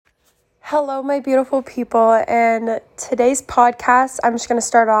Hello, my beautiful people, and today's podcast, I'm just going to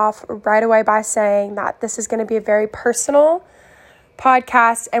start off right away by saying that this is going to be a very personal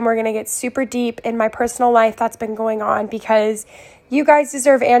podcast, and we're going to get super deep in my personal life that's been going on because you guys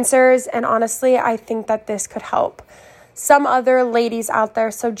deserve answers, and honestly, I think that this could help some other ladies out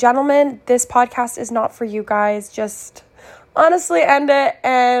there. So, gentlemen, this podcast is not for you guys. Just honestly end it,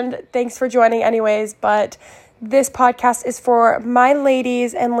 and thanks for joining anyways, but this podcast is for my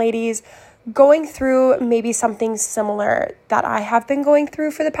ladies going through maybe something similar that I have been going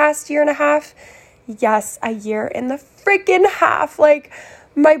through for the past year and a half. Yes, a year and the freaking half. Like,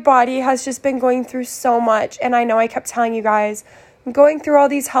 my body has just been going through so much. And I know I kept telling you guys, I'm going through all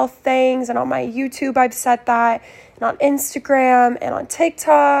these health things. And on my YouTube, I've said that. And on Instagram and on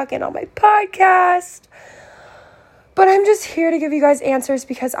TikTok and on my podcast. But I'm just here to give you guys answers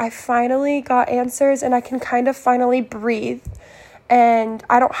because I finally got answers and I can kind of finally breathe. And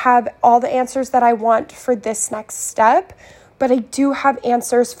I don't have all the answers that I want for this next step, but I do have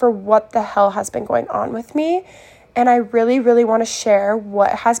answers for what the hell has been going on with me. And I really, really want to share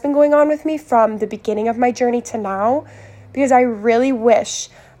what has been going on with me from the beginning of my journey to now, because I really wish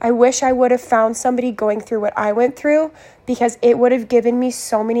I would have found somebody going through what I went through, because it would have given me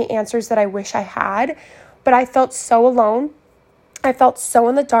so many answers that I wish I had. But I felt so alone. I felt so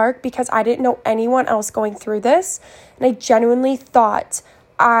in the dark because I didn't know anyone else going through this. And I genuinely thought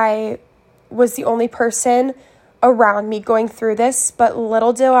I was the only person around me going through this. But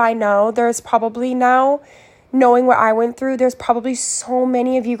little do I know, there's probably now, knowing what I went through, there's probably so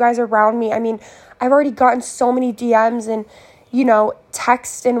many of you guys around me. I mean, I've already gotten so many DMs and,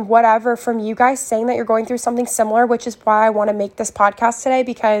 text and whatever from you guys saying that you're going through something similar, which is why I want to make this podcast today,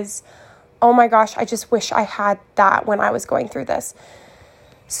 because oh my gosh, I just wish I had that when I was going through this.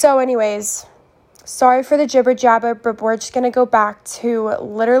 So anyways, sorry for the jibber jabber, but we're just going to go back to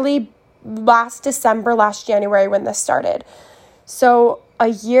literally last January when this started. So a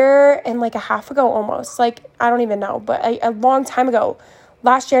year and like a half ago almost, like I don't even know, but a long time ago,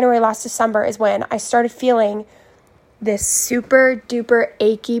 last December is when I started feeling this super duper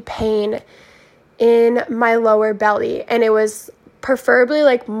achy pain in my lower belly. And it was preferably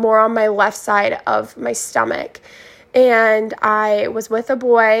like more on my left side of my stomach. And I was with a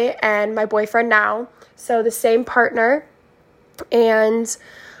boy and my boyfriend now, so the same partner, and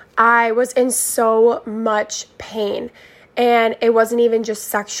I was in so much pain. And it wasn't even just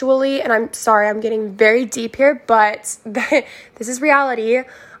sexually, and I'm sorry, I'm getting very deep here, but this is reality.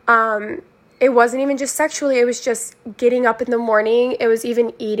 It wasn't even just sexually, it was just getting up in the morning, it was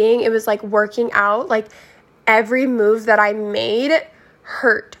even eating, it was like working out, like every move that I made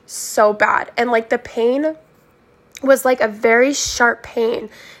hurt so bad. And like the pain was like a very sharp pain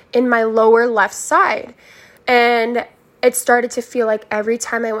in my lower left side. And it started to feel like every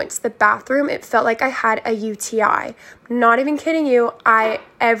time I went to the bathroom, it felt like I had a UTI. Not even kidding you.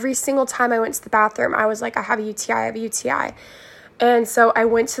 Every single time I went to the bathroom, I was like, I have a UTI. And so I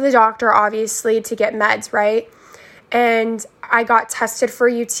went to the doctor, obviously, to get meds, right? And I got tested for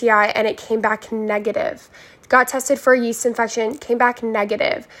a UTI and it came back negative. Got tested for a yeast infection, came back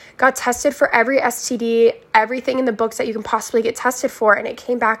negative. Got tested for every STD, everything in the books that you can possibly get tested for, and it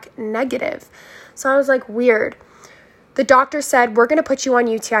came back negative. So I was like, weird. The doctor said, we're going to put you on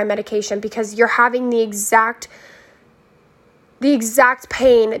UTI medication because you're having the exact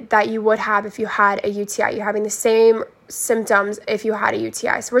pain that you would have if you had a UTI. You're having the same symptoms if you had a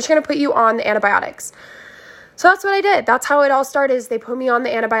UTI. So we're just going to put you on the antibiotics. So that's what I did. That's how it all started, is they put me on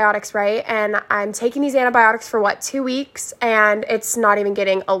the antibiotics, right? And I'm taking these antibiotics for 2 weeks, and it's not even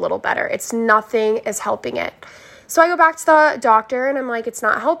getting a little better. Nothing is helping it. So I go back to the doctor and I'm like, it's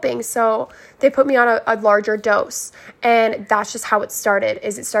not helping. So they put me on a larger dose. And that's just how it started,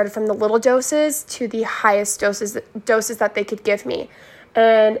 is it started from the little doses to the highest doses that they could give me.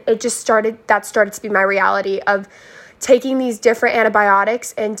 And that started to be my reality of taking these different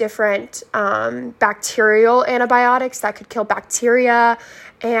antibiotics and different bacterial antibiotics that could kill bacteria,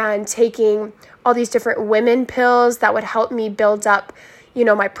 and taking all these different women pills that would help me build up,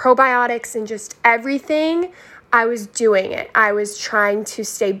 my probiotics and just everything. I was doing it. I was trying to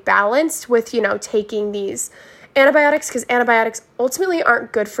stay balanced with, taking these antibiotics, because antibiotics ultimately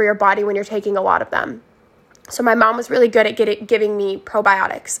aren't good for your body when you're taking a lot of them. So my mom was really good at giving me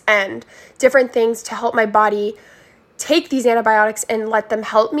probiotics and different things to help my body take these antibiotics and let them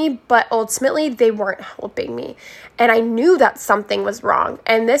help me, but ultimately they weren't helping me. And I knew that something was wrong.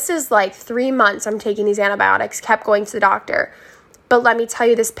 And this is like 3 months I'm taking these antibiotics, kept going to the doctor. But let me tell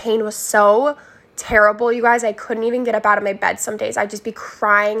you, this pain was so terrible, you guys. I couldn't even get up out of my bed some days. I'd just be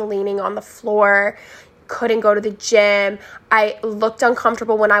crying, leaning on the floor, couldn't go to the gym. I looked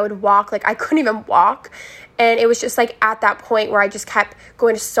uncomfortable when I would walk. Like, I couldn't even walk. And it was just like at that point where I just kept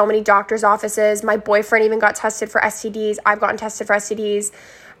going to so many doctor's offices. My boyfriend even got tested for STDs. I've gotten tested for STDs.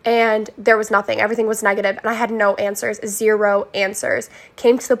 And there was nothing. Everything was negative. And I had no answers, 0 answers.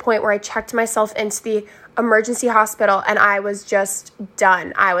 Came to the point where I checked myself into the emergency hospital and I was just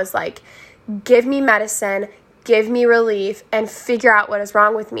done. I was like, give me medicine, give me relief, and figure out what is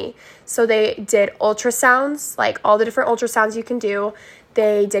wrong with me. So they did ultrasounds, like all the different ultrasounds you can do.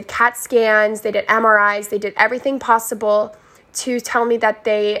 They did CAT scans, they did MRIs, they did everything possible to tell me that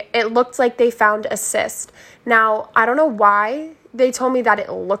it looked like they found a cyst. Now, I don't know why they told me that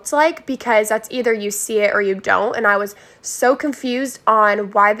it looked like, because that's either you see it or you don't. And I was so confused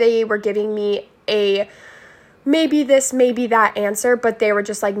on why they were giving me a maybe this, maybe that answer, but they were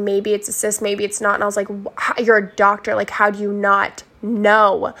just like, maybe it's a cyst, maybe it's not. And I was like, you're a doctor. Like, how do you not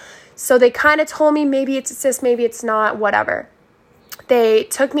know? So they kind of told me maybe it's a cyst, maybe it's not, whatever. They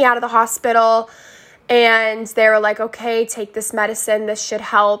took me out of the hospital and they were like, okay, take this medicine. This should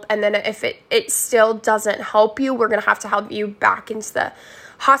help. And then if it still doesn't help you, we're going to help you back into the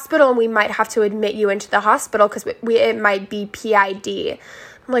hospital, and we might have to admit you into the hospital because it might be PID.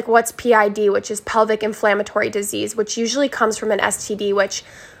 I'm like, what's PID? Which is pelvic inflammatory disease, which usually comes from an STD, which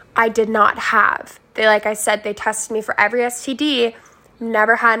I did not have. Like I said, they tested me for every STD.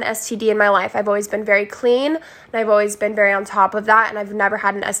 Never had an STD in my life. I've always been very clean, and I've always been very on top of that, and I've never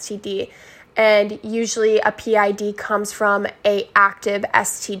had an STD. And usually a PID comes from a active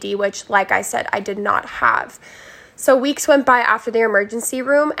STD, which, like I said, I did not have. So weeks went by after the emergency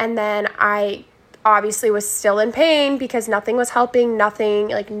room, and then I obviously was still in pain because nothing was helping, nothing,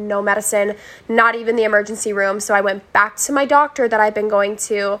 like no medicine, not even the emergency room. So I went back to my doctor that I've been going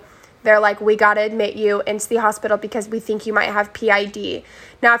to. They're like, we got to admit you into the hospital because we think you might have PID.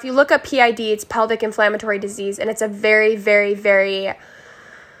 Now, if you look up PID, it's pelvic inflammatory disease, and it's a very, very, very,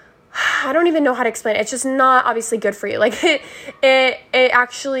 I don't even know how to explain it. It's just not obviously good for you. Like it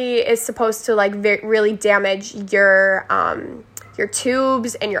actually is supposed to like really damage your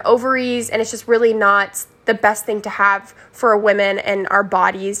tubes and your ovaries, and it's just really not the best thing to have for women and our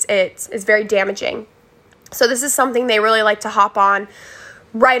bodies. It's very damaging. So this is something they really like to hop on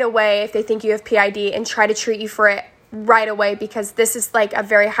right away if they think you have PID and try to treat you for it right away, because this is like a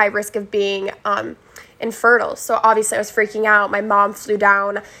very high risk of being infertile. So obviously I was freaking out. My mom flew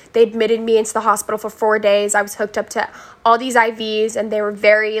down. They admitted me into the hospital for 4 days. I was hooked up to all these IVs, and they were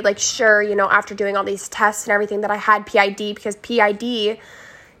very like sure, after doing all these tests and everything, that I had PID, because PID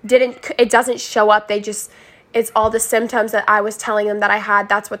doesn't show up. It's all the symptoms that I was telling them that I had.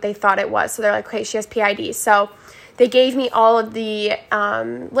 That's what they thought it was. So they're like, okay, she has PID. So they gave me all of the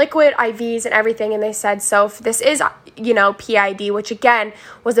liquid IVs and everything, and they said, so if this is, PID, which again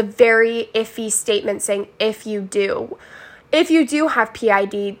was a very iffy statement, saying if you do have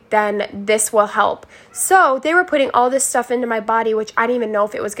PID, then this will help. So they were putting all this stuff into my body, which I didn't even know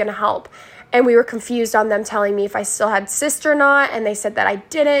if it was going to help. And we were confused on them telling me if I still had cyst or not, and they said that I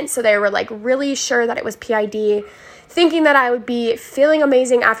didn't. So they were like really sure that it was PID, thinking that I would be feeling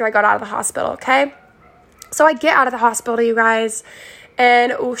amazing after I got out of the hospital, okay? So I get out of the hospital, you guys,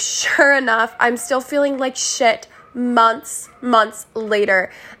 and sure enough, I'm still feeling like shit months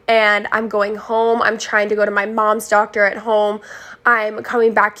later, and I'm going home. I'm trying to go to my mom's doctor at home. I'm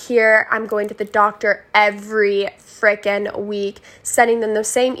coming back here. I'm going to the doctor every freaking week, sending them the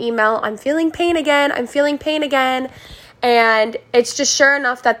same email. I'm feeling pain again. And it's just sure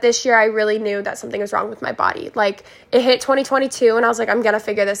enough that this year I really knew that something was wrong with my body. Like, it hit 2022 and I was like, I'm going to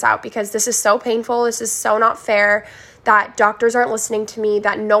figure this out because this is so painful. This is so not fair that doctors aren't listening to me,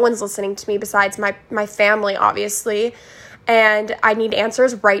 that no one's listening to me besides my family, obviously. And I need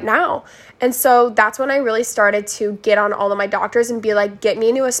answers right now. And so that's when I really started to get on all of my doctors and be like, get me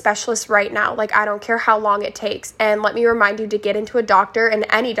into a specialist right now. Like, I don't care how long it takes. And let me remind you, to get into a doctor, and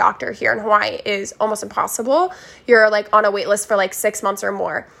any doctor here in Hawaii, is almost impossible. You're like on a wait list for like 6 months or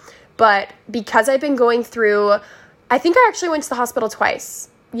more. But because I've been going through, I think I actually went to the hospital twice.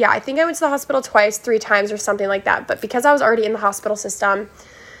 Yeah, I think I went to the hospital twice, 3 times or something like that. But because I was already in the hospital system,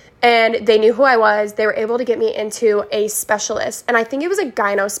 and they knew who I was, they were able to get me into a specialist. And I think it was a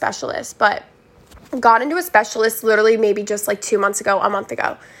gyno specialist, but got into a specialist literally maybe just like 2 months ago, a month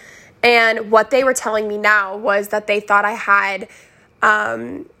ago. And what they were telling me now was that they thought I had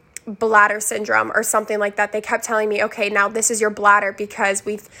bladder syndrome or something like that. They kept telling me, okay, now this is your bladder because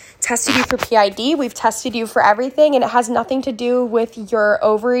we've tested you for PID, we've tested you for everything, and it has nothing to do with your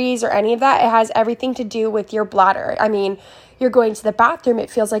ovaries or any of that. It has everything to do with your bladder. I mean, you're going to the bathroom,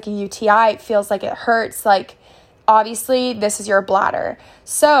 it feels like a UTI, it feels like it hurts, like obviously this is your bladder.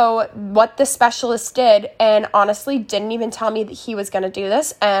 So what the specialist did, and honestly didn't even tell me that he was going to do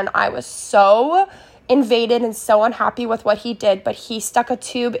this, and I was so invaded and so unhappy with what he did, but he stuck a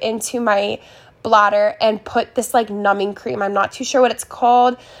tube into my bladder and put this like numbing cream. I'm not too sure what it's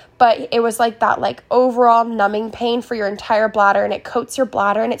called, but it was like that like overall numbing pain for your entire bladder, and it coats your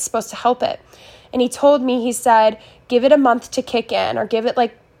bladder and it's supposed to help it. And he told me, he said, give it a month to kick in, or give it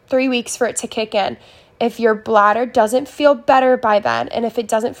like 3 weeks for it to kick in. If your bladder doesn't feel better by then, and if it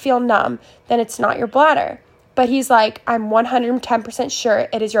doesn't feel numb, then it's not your bladder. But he's like, I'm 110% sure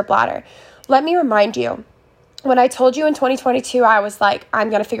it is your bladder. Let me remind you, when I told you in 2022, I was like, I'm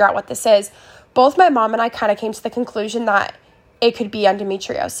going to figure out what this is. Both my mom and I kind of came to the conclusion that it could be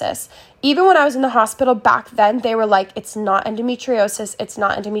endometriosis. Even when I was in the hospital back then, they were like, it's not endometriosis, it's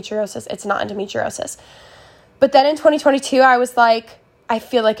not endometriosis, it's not endometriosis. But then in 2022, I was like, I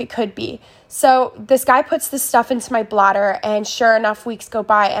feel like it could be. So this guy puts this stuff into my bladder, and sure enough, weeks go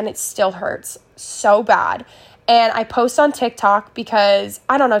by and it still hurts so bad. And I post on TikTok because,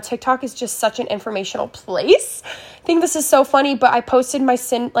 I don't know, TikTok is just such an informational place. I think this is so funny, but I posted my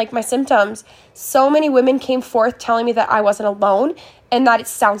symptoms. So many women came forth telling me that I wasn't alone and that it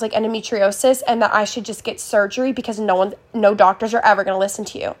sounds like endometriosis and that I should just get surgery because no doctors are ever going to listen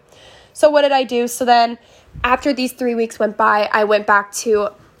to you. So what did I do? So then after these 3 weeks went by, I went back to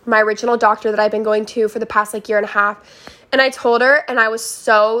my original doctor that I've been going to for the past like year and a half. And I told her, and I was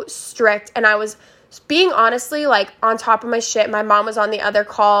so strict, and I was being honestly like on top of my shit. My mom was on the other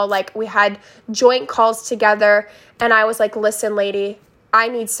call. Like we had joint calls together, and I was like, listen, lady, I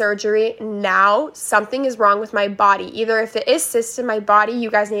need surgery now. Something is wrong with my body. Either if it is cysts in my body, you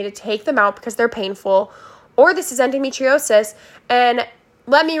guys need to take them out because they're painful, or this is endometriosis. And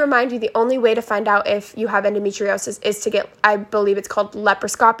let me remind you, the only way to find out if you have endometriosis is to get, I believe it's called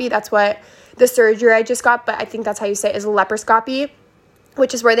laparoscopy. That's what the surgery I just got, but I think that's how you say it, is laparoscopy,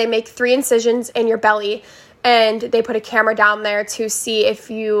 which is where they make 3 incisions in your belly and they put a camera down there to see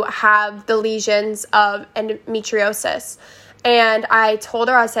if you have the lesions of endometriosis. And I told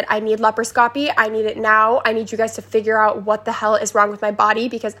her, I said, I need laparoscopy. I need it now. I need you guys to figure out what the hell is wrong with my body,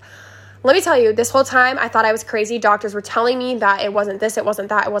 because let me tell you, this whole time I thought I was crazy. Doctors were telling me that it wasn't this, it wasn't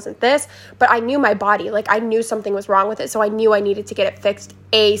that, it wasn't this, but I knew my body. Like I knew something was wrong with it, so I knew I needed to get it fixed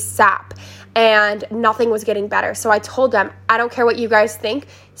ASAP, and nothing was getting better. So I told them, I don't care what you guys think,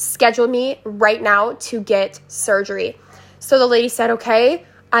 schedule me right now to get surgery. So the lady said, okay,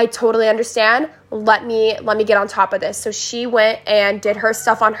 I totally understand. Let me get on top of this. So she went and did her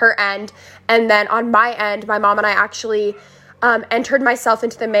stuff on her end, and then on my end, my mom and I actually entered myself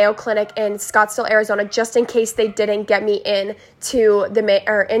into the Mayo Clinic in Scottsdale, Arizona, just in case they didn't get me into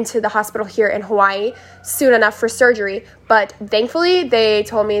the hospital here in Hawaii soon enough for surgery. But thankfully, they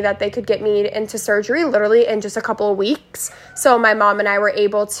told me that they could get me into surgery literally in just a couple of weeks. So my mom and I were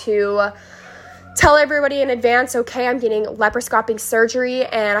able to tell everybody in advance, okay, I'm getting laparoscopic surgery,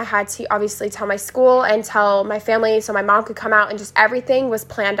 and I had to obviously tell my school and tell my family so my mom could come out, and just everything was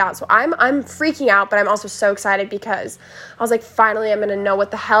planned out. So I'm freaking out, but I'm also so excited because I was like, finally, I'm going to know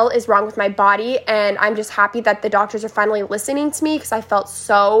what the hell is wrong with my body, and I'm just happy that the doctors are finally listening to me because I felt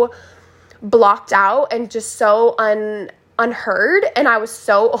so blocked out and just so unheard, and I was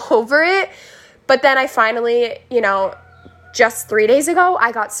so over it. But then I finally, just 3 days ago,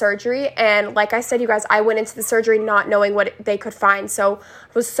 I got surgery, and like I said, you guys, I went into the surgery not knowing what they could find, so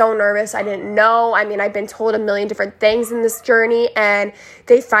I was so nervous. I didn't know. I mean, I've been told a million different things in this journey, and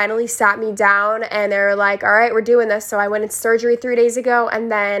they finally sat me down, and they were like, all right, we're doing this. So I went into surgery 3 days ago, and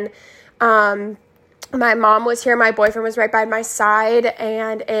then my mom was here, my boyfriend was right by my side,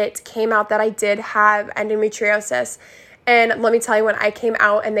 and it came out that I did have endometriosis. And let me tell you, when I came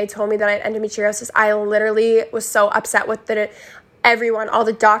out and they told me that I had endometriosis, I literally was so upset with everyone, all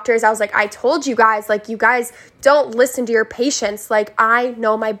the doctors. I was like, I told you guys, like, you guys don't listen to your patients. Like, I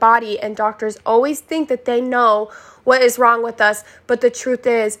know my body, and doctors always think that they know what is wrong with us. But the truth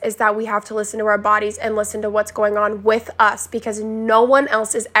is that we have to listen to our bodies and listen to what's going on with us, because no one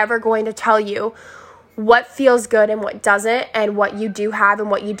else is ever going to tell you what feels good and what doesn't, and what you do have and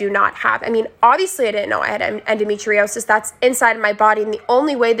what you do not have. I mean, obviously I didn't know I had endometriosis. That's inside of my body, and the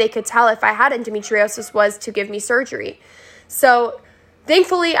only way they could tell if I had endometriosis was to give me surgery. So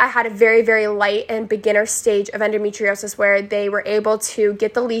thankfully, I had a very, very light and beginner stage of endometriosis where they were able to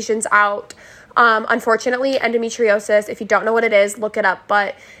get the lesions out. Unfortunately, endometriosis, if you don't know what it is, look it up,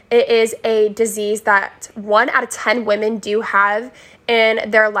 but it is a disease that 1 out of 10 women do have in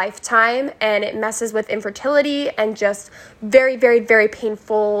their lifetime, and it messes with infertility and just very, very, very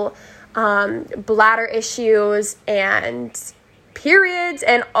painful bladder issues and periods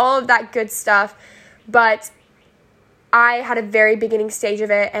and all of that good stuff. But I had a very beginning stage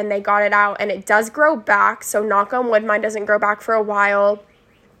of it, and they got it out, and it does grow back. So knock on wood, mine doesn't grow back for a while,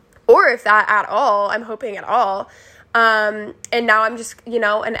 or if that at all. I'm hoping at all. And now I'm just,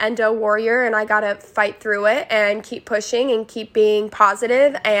 an endo warrior, and I gotta fight through it and keep pushing and keep being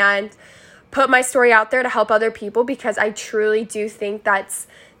positive and put my story out there to help other people, because I truly do think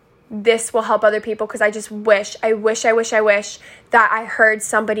this will help other people, because I just wish that I heard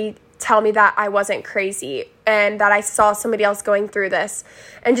somebody tell me that I wasn't crazy and that I saw somebody else going through this.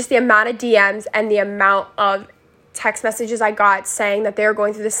 And just the amount of DMs and the amount of text messages I got saying that they were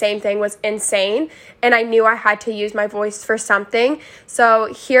going through the same thing was insane. And I knew I had to use my voice for something.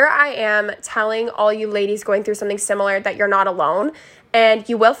 So here I am telling all you ladies going through something similar that you're not alone, and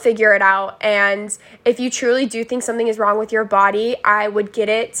you will figure it out. And if you truly do think something is wrong with your body, I would get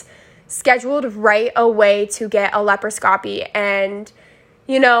it scheduled right away to get a laparoscopy. And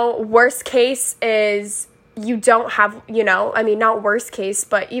worst case is you don't have, not worst case,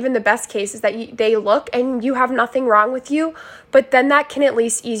 but even the best case is that they look and you have nothing wrong with you, but then that can at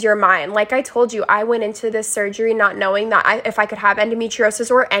least ease your mind. Like I told you, I went into this surgery not knowing that if I could have endometriosis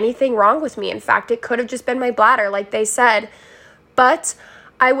or anything wrong with me. In fact, it could have just been my bladder, like they said. But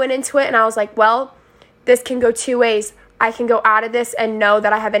I went into it and I was like, well, this can go two ways. I can go out of this and know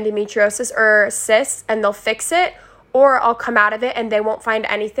that I have endometriosis or cysts and they'll fix it, or I'll come out of it and they won't find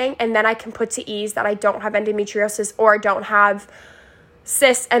anything, and then I can put to ease that I don't have endometriosis or don't have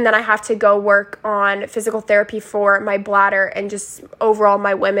cysts, and then I have to go work on physical therapy for my bladder and just overall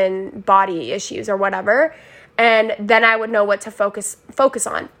my women body issues or whatever, and then I would know what to focus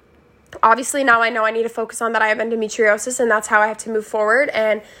on. Obviously, now I know I need to focus on that I have endometriosis, and that's how I have to move forward,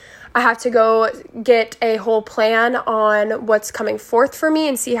 and I have to go get a whole plan on what's coming forth for me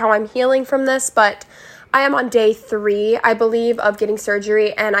and see how I'm healing from this. But I am on day 3, I believe, of getting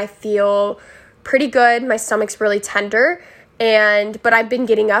surgery, and I feel pretty good. My stomach's really tender, but I've been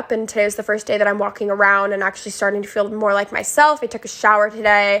getting up, and today is the first day that I'm walking around and actually starting to feel more like myself. I took a shower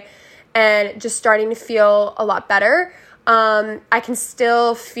today and just starting to feel a lot better. I can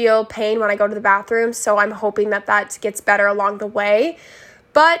still feel pain when I go to the bathroom, so I'm hoping that gets better along the way.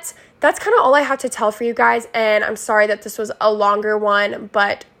 But that's kind of all I have to tell for you guys, and I'm sorry that this was a longer one,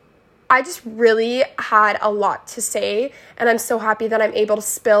 but I just really had a lot to say, and I'm so happy that I'm able to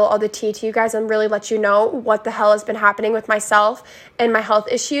spill all the tea to you guys and really let you know what the hell has been happening with myself and my health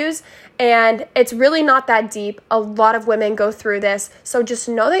issues. And it's really not that deep. A lot of women go through this, so just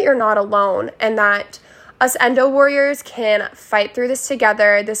know that you're not alone and that us endo warriors can fight through this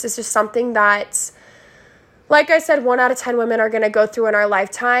together. This is just something that, like I said, 1 out of 10 women are going to go through in our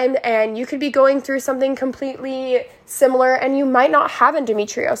lifetime, and you could be going through something completely similar, and you might not have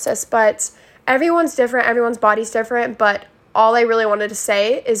endometriosis, but everyone's different, everyone's body's different. But all I really wanted to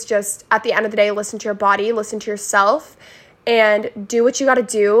say is just, at the end of the day, listen to your body, listen to yourself, and do what you got to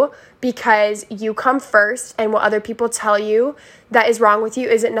do, because you come first, and what other people tell you that is wrong with you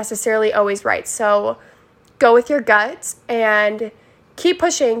isn't necessarily always right. So go with your gut and keep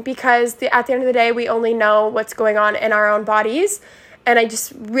pushing, because at the end of the day, we only know what's going on in our own bodies. And I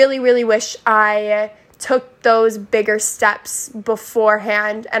just really, really wish I took those bigger steps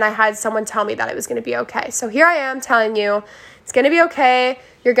beforehand and I had someone tell me that it was going to be okay. So here I am telling you, it's going to be okay.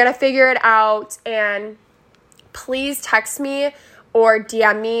 You're going to figure it out. And please text me or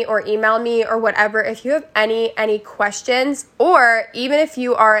DM me or email me or whatever if you have any questions, or even if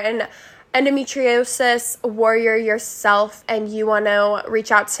you are an endometriosis warrior yourself and you want to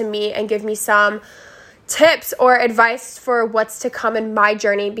reach out to me and give me some tips or advice for what's to come in my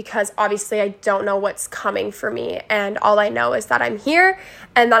journey, because obviously I don't know what's coming for me, and all I know is that I'm here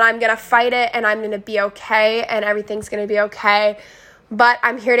and that I'm going to fight it and I'm going to be okay and everything's going to be okay. But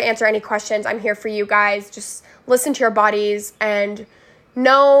I'm here to answer any questions. I'm here for you guys. Just listen to your bodies and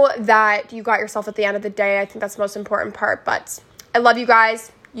know that you got yourself at the end of the day. I think that's the most important part. But I love you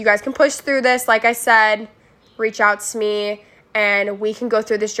guys. You guys can push through this. Like I said, reach out to me and we can go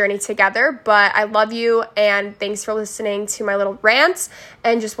through this journey together. But I love you, and thanks for listening to my little rant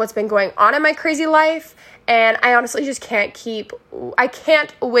and just what's been going on in my crazy life. And I honestly just can't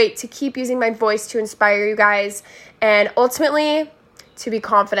wait to keep using my voice to inspire you guys and ultimately to be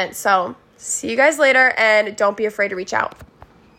confident. So see you guys later, and don't be afraid to reach out.